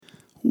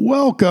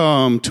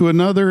Welcome to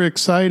another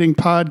exciting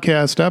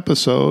podcast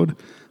episode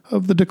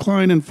of The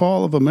Decline and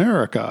Fall of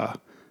America.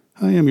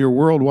 I am your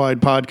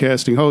worldwide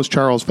podcasting host,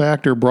 Charles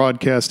Factor,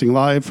 broadcasting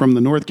live from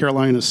the North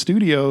Carolina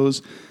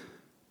studios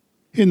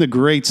in the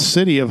great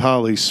city of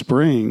Holly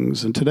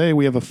Springs. And today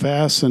we have a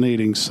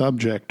fascinating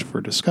subject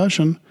for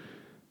discussion.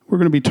 We're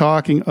going to be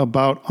talking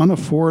about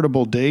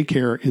unaffordable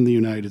daycare in the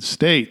United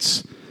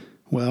States.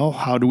 Well,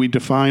 how do we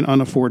define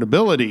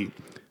unaffordability?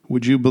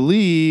 Would you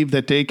believe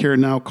that daycare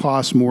now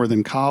costs more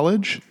than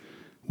college?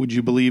 Would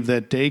you believe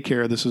that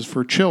daycare, this is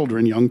for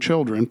children, young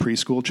children,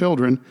 preschool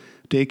children,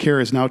 daycare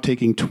is now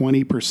taking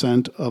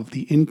 20% of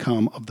the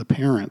income of the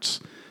parents?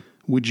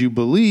 Would you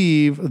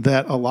believe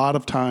that a lot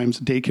of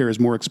times daycare is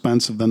more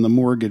expensive than the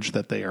mortgage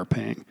that they are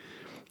paying?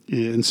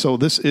 And so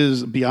this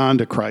is beyond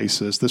a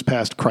crisis. This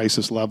passed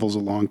crisis levels a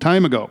long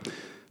time ago.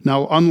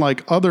 Now,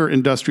 unlike other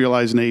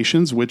industrialized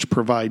nations which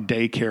provide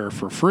daycare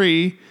for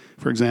free,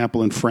 for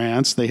example, in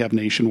France, they have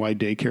nationwide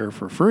daycare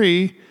for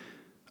free.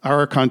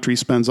 Our country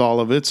spends all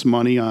of its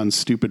money on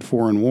stupid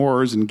foreign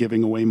wars and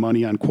giving away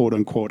money on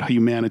quote-unquote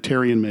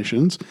humanitarian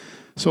missions.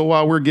 So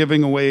while we're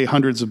giving away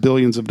hundreds of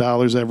billions of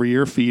dollars every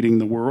year, feeding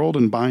the world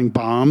and buying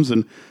bombs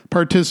and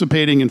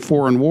participating in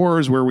foreign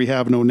wars where we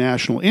have no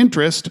national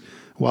interest,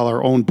 while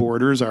our own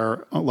borders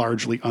are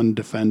largely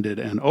undefended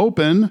and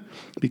open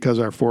because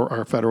our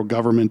federal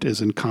government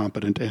is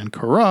incompetent and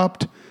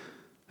corrupt,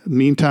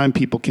 meantime,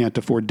 people can't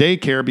afford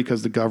daycare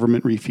because the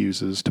government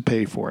refuses to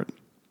pay for it,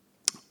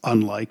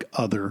 unlike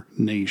other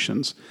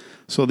nations.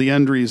 So the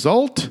end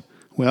result,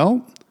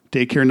 well,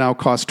 daycare now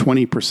costs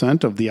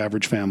 20% of the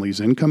average family's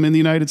income in the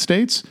United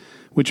States,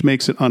 which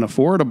makes it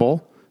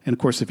unaffordable. And of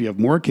course, if you have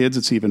more kids,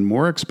 it's even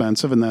more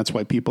expensive, and that's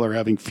why people are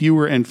having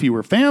fewer and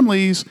fewer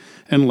families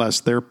unless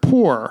they're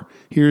poor.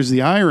 Here's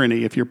the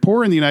irony. If you're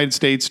poor in the United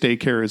States,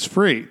 daycare is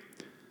free.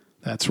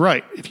 That's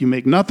right. If you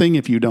make nothing,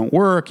 if you don't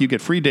work, you get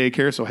free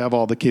daycare, so have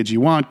all the kids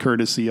you want,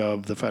 courtesy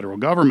of the federal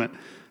government.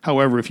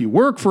 However, if you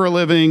work for a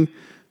living,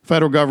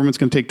 federal government's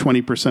going to take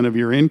 20% of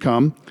your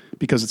income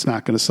because it's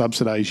not going to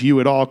subsidize you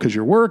at all because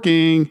you're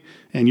working,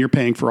 and you're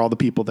paying for all the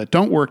people that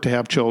don't work to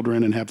have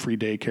children and have free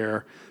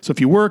daycare. So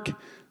if you work,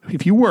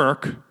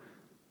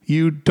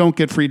 you don't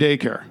get free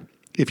daycare.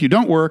 If you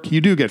don't work,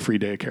 you do get free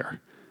daycare.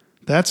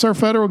 That's our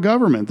federal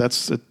government.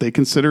 They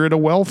consider it a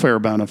welfare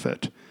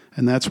benefit.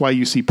 And that's why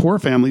you see poor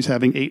families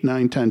having 8,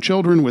 9, 10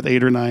 children with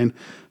 8 or 9,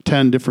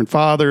 10 different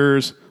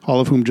fathers, all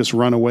of whom just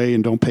run away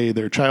and don't pay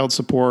their child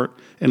support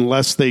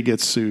unless they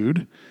get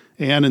sued.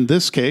 And in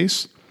this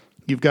case,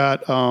 you've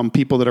got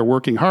people that are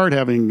working hard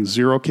having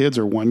 0 kids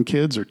or 1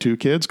 kid or 2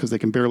 kids because they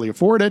can barely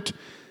afford it.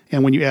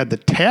 And when you add the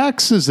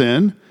taxes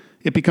in,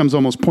 it becomes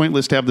almost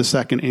pointless to have the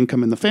second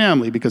income in the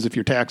family because if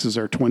your taxes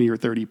are 20 or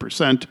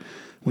 30%,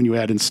 when you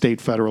add in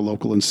state, federal,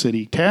 local, and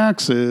city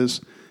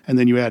taxes, and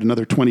then you add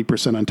another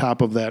 20% on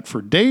top of that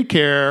for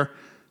daycare,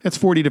 that's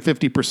 40 to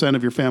 50%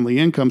 of your family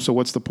income. So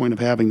what's the point of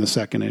having the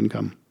second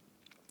income?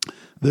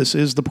 This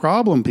is the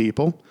problem,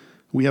 people.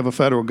 We have a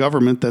federal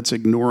government that's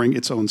ignoring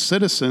its own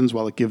citizens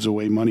while it gives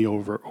away money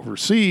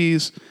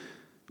overseas,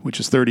 which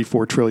is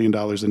 $34 trillion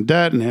in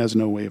debt and has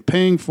no way of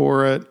paying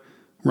for it,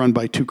 run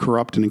by 2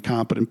 corrupt and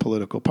incompetent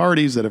political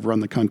parties that have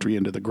run the country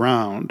into the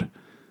ground.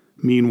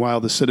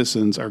 Meanwhile, the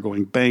citizens are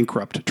going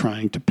bankrupt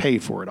trying to pay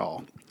for it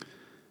all.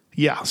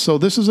 Yeah, so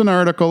this is an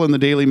article in the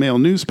Daily Mail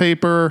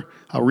newspaper.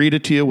 I'll read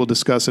it to you. We'll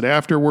discuss it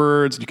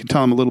afterwards. You can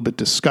tell I'm a little bit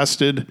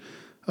disgusted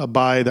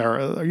by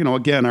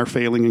our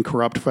failing and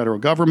corrupt federal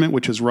government,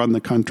 which has run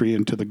the country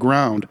into the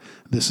ground.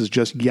 This is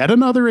just yet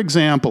another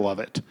example of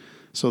it.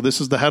 So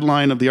this is the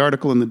headline of the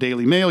article in the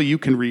Daily Mail. You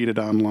can read it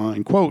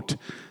online. Quote,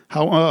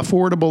 how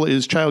affordable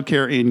is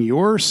childcare in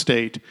your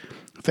state?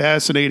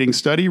 Fascinating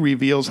study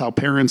reveals how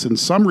parents in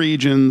some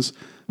regions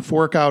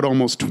fork out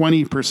almost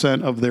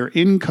 20% of their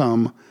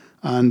income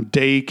on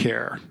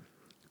daycare.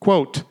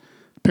 Quote,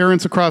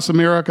 parents across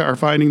America are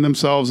finding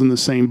themselves in the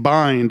same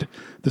bind.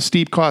 The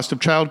steep cost of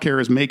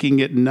childcare is making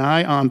it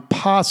nigh on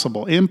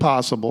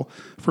impossible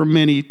for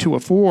many to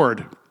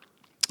afford.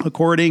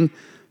 According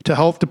to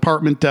health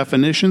department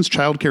definitions,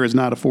 childcare is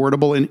not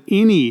affordable in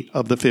any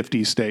of the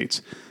 50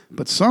 states,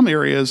 but some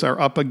areas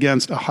are up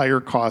against a higher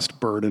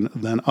cost burden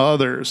than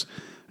others.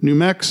 New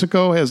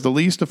Mexico has the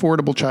least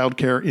affordable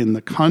childcare in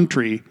the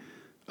country,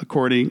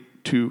 according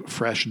to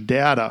fresh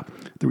data.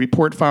 The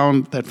report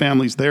found that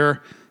families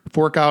there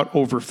fork out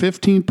over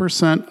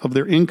 15% of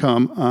their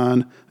income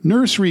on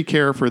nursery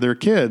care for their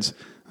kids.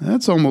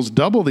 That's almost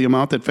double the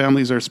amount that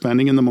families are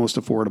spending in the most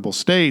affordable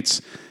states.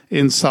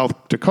 In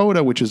South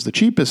Dakota, which is the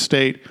cheapest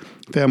state,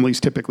 families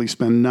typically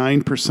spend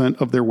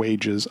 9% of their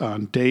wages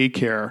on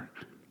daycare.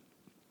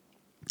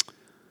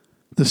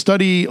 The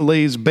study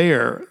lays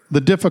bare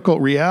the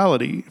difficult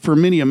reality for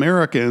many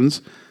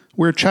Americans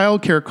where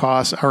childcare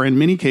costs are in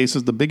many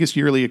cases the biggest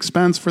yearly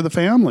expense for the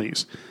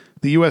families.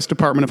 The U.S.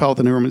 Department of Health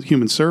and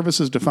Human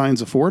Services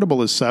defines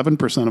affordable as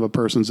 7% of a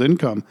person's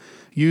income.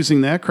 Using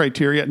that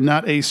criteria,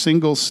 not a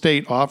single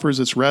state offers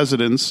its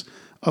residents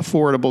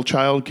affordable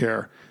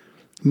childcare.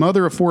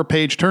 Mother of four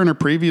Paige Turner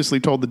previously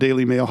told the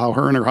Daily Mail how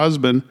her and her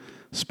husband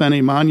spent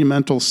a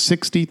monumental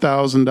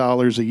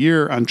 $60,000 a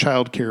year on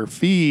childcare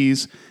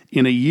fees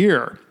in a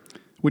year,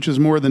 which is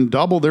more than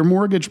double their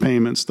mortgage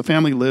payments. The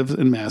family lives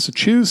in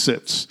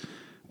Massachusetts,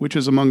 which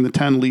is among the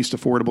 10 least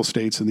affordable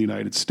states in the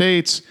United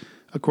States,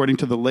 according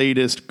to the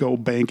latest Go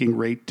Banking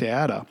Rate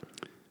data.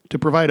 To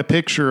provide a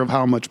picture of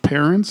how much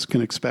parents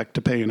can expect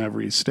to pay in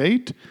every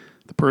state,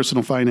 the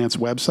Personal Finance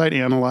website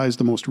analyzed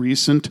the most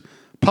recent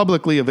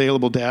publicly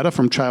available data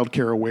from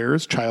Childcare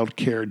Aware's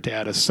Childcare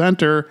Data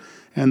Center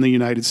and the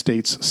United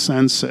States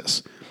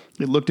Census.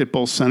 It looked at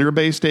both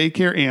center-based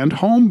daycare and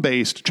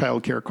home-based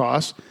childcare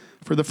costs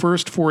for the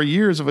first 4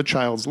 years of a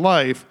child's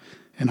life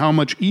and how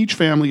much each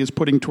family is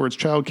putting towards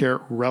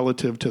childcare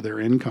relative to their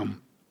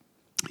income.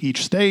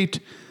 Each state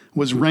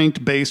was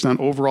ranked based on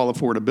overall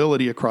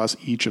affordability across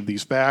each of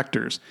these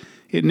factors.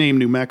 It named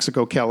New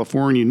Mexico,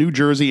 California, New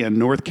Jersey, and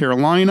North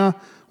Carolina,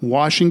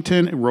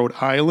 Washington, Rhode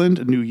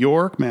Island, New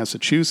York,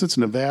 Massachusetts,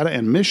 Nevada,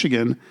 and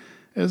Michigan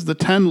as the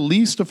 10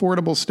 least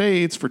affordable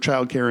states for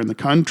childcare in the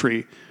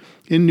country.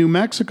 In New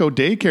Mexico,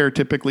 daycare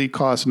typically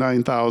costs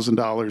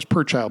 $9,000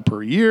 per child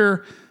per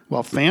year,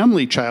 while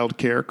family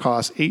childcare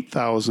costs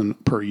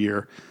 $8,000 per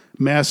year.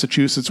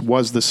 Massachusetts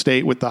was the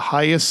state with the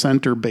highest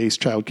center-based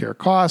childcare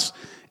costs.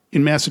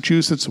 In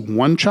Massachusetts,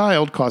 one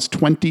child costs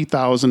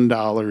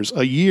 $20,000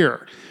 a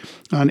year.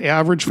 On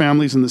average,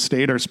 families in the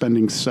state are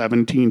spending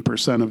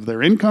 17% of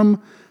their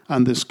income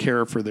on this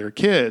care for their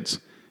kids.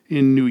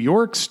 In New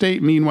York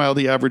State, meanwhile,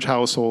 the average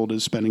household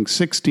is spending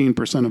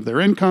 16% of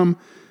their income,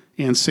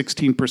 and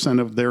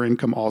 16% of their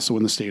income also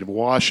in the state of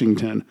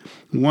Washington.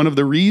 One of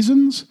the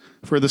reasons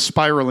for the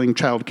spiraling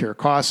childcare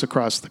costs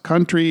across the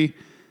country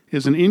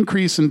is an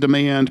increase in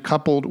demand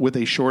coupled with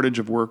a shortage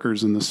of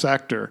workers in the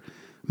sector.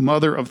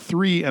 Mother of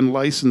 3 and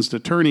licensed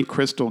attorney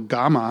Crystal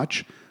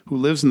Gamach, who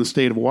lives in the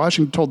state of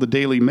Washington, told the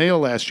Daily Mail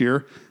last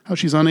year how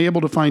she's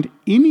unable to find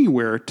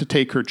anywhere to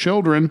take her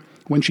children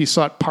when she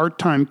sought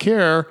part-time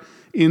care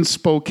in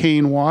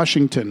Spokane,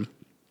 Washington.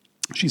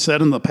 She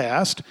said in the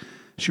past,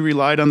 she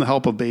relied on the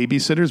help of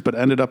babysitters, but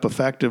ended up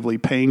effectively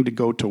paying to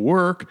go to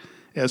work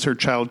as her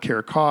child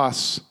care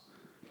costs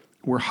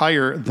were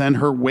higher than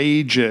her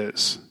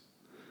wages.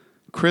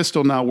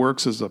 Crystal now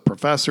works as a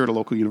professor at a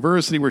local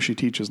university where she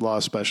teaches law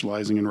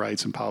specializing in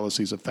rights and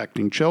policies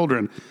affecting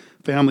children.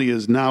 Family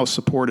is now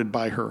supported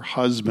by her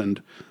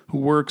husband, who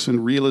works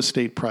in real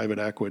estate private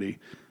equity.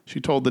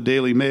 She told the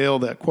Daily Mail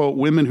that, quote,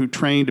 women who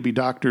train to be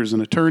doctors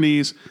and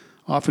attorneys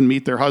often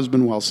meet their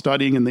husband while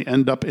studying and they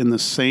end up in the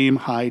same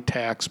high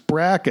tax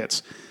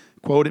brackets.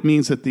 Quote, it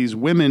means that these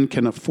women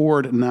can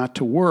afford not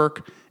to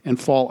work and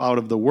fall out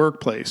of the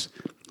workplace,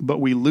 but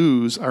we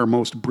lose our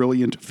most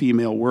brilliant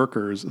female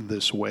workers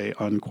this way,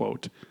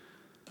 unquote.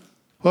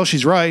 Well,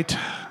 she's right,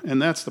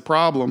 and that's the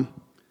problem.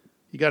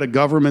 You got a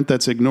government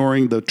that's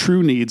ignoring the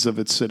true needs of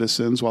its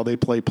citizens while they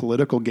play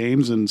political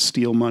games and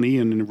steal money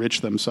and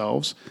enrich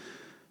themselves.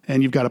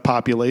 And you've got a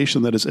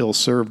population that is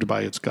ill-served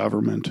by its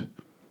government,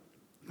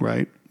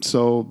 right?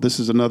 So this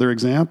is another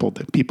example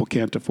that people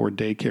can't afford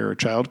daycare or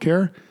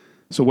childcare.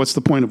 So what's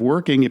the point of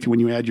working if when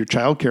you add your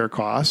childcare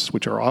costs,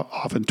 which are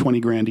often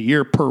 $20,000 a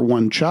year per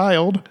one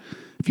child,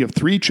 if you have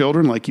 3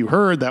 children, like you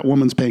heard, that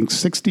woman's paying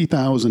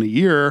 $60,000 a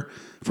year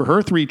for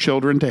her 3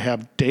 children to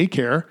have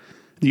daycare.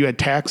 You add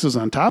taxes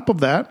on top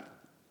of that,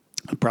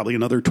 probably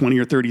another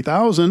 $20,000 or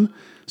 $30,000.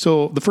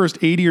 So the first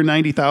 $80,000 or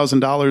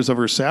 $90,000 of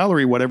her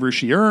salary, whatever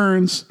she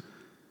earns,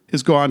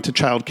 is gone to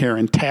childcare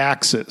and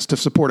taxes to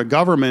support a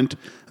government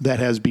that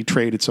has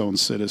betrayed its own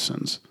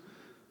citizens.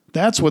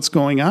 That's what's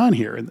going on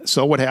here.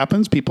 So what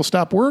happens? People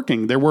stop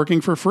working. They're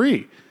working for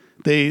free.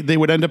 They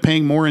would end up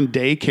paying more in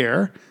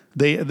daycare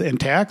and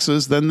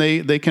taxes than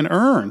they can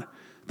earn.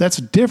 That's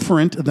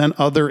different than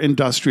other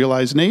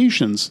industrialized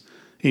nations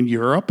in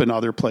Europe and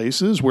other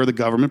places where the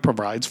government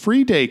provides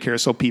free daycare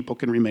so people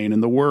can remain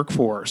in the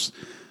workforce.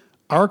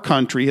 Our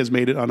country has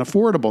made it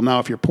unaffordable. Now,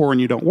 if you're poor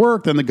and you don't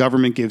work, then the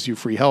government gives you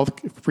free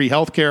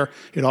health care.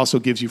 It also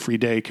gives you free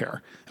daycare.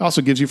 It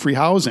also gives you free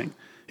housing.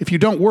 If you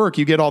don't work,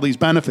 you get all these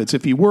benefits.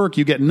 If you work,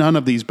 you get none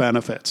of these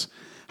benefits.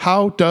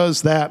 How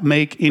does that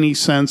make any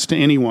sense to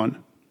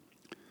anyone?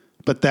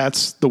 But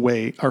that's the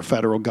way our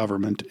federal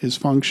government is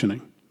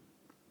functioning.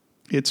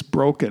 It's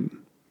broken.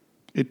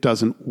 It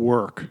doesn't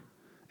work.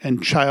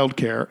 And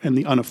childcare and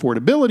the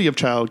unaffordability of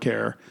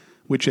childcare,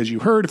 which, as you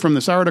heard from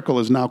this article,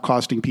 is now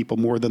costing people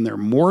more than their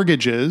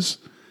mortgages,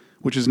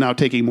 which is now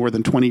taking more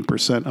than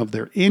 20% of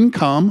their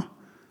income,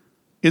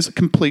 is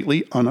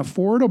completely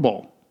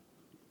unaffordable.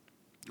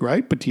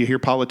 Right? But do you hear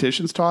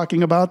politicians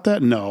talking about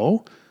that?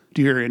 No.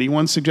 Do you hear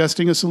anyone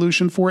suggesting a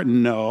solution for it?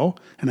 No.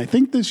 And I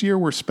think this year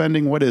we're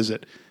spending, what is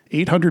it,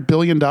 $800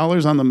 billion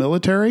on the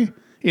military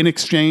in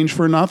exchange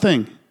for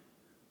nothing.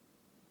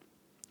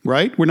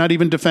 Right? We're not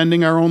even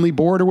defending our only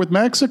border with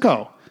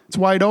Mexico. It's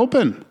wide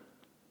open.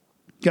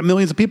 You got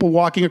millions of people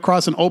walking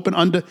across an open,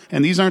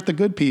 and these aren't the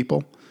good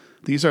people.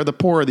 These are the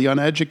poor, the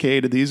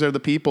uneducated. These are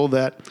the people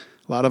that,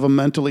 a lot of them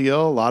mentally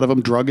ill, a lot of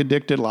them drug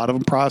addicted, a lot of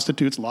them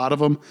prostitutes, a lot of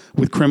them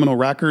with criminal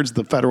records.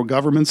 The federal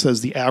government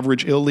says the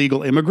average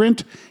illegal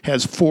immigrant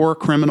has 4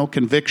 criminal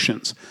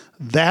convictions.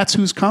 That's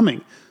who's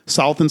coming.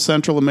 South and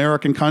Central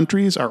American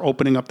countries are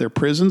opening up their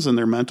prisons and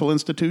their mental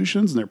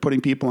institutions, and they're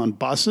putting people on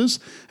buses,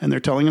 and they're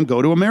telling them,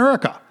 go to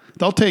America.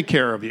 They'll take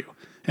care of you.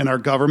 And our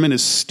government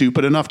is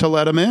stupid enough to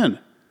let them in.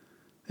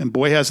 And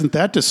boy, hasn't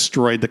that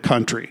destroyed the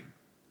country.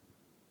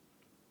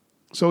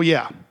 So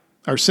yeah,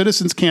 our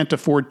citizens can't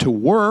afford to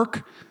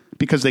work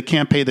because they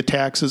can't pay the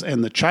taxes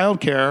and the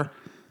childcare.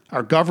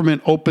 Our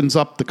government opens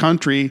up the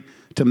country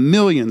to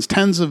millions,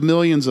 tens of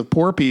millions of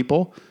poor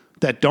people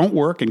that don't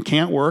work and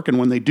can't work. And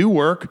when they do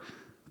work,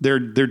 they're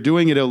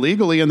doing it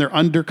illegally, and they're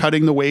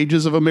undercutting the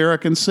wages of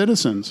American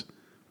citizens.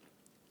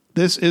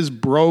 This is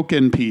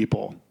broken,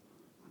 people.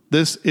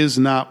 This is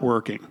not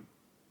working.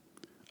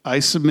 I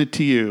submit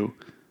to you,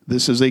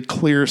 this is a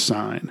clear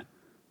sign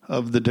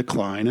of the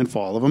decline and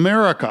fall of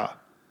America.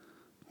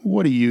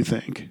 What do you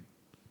think?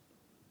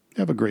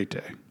 Have a great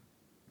day.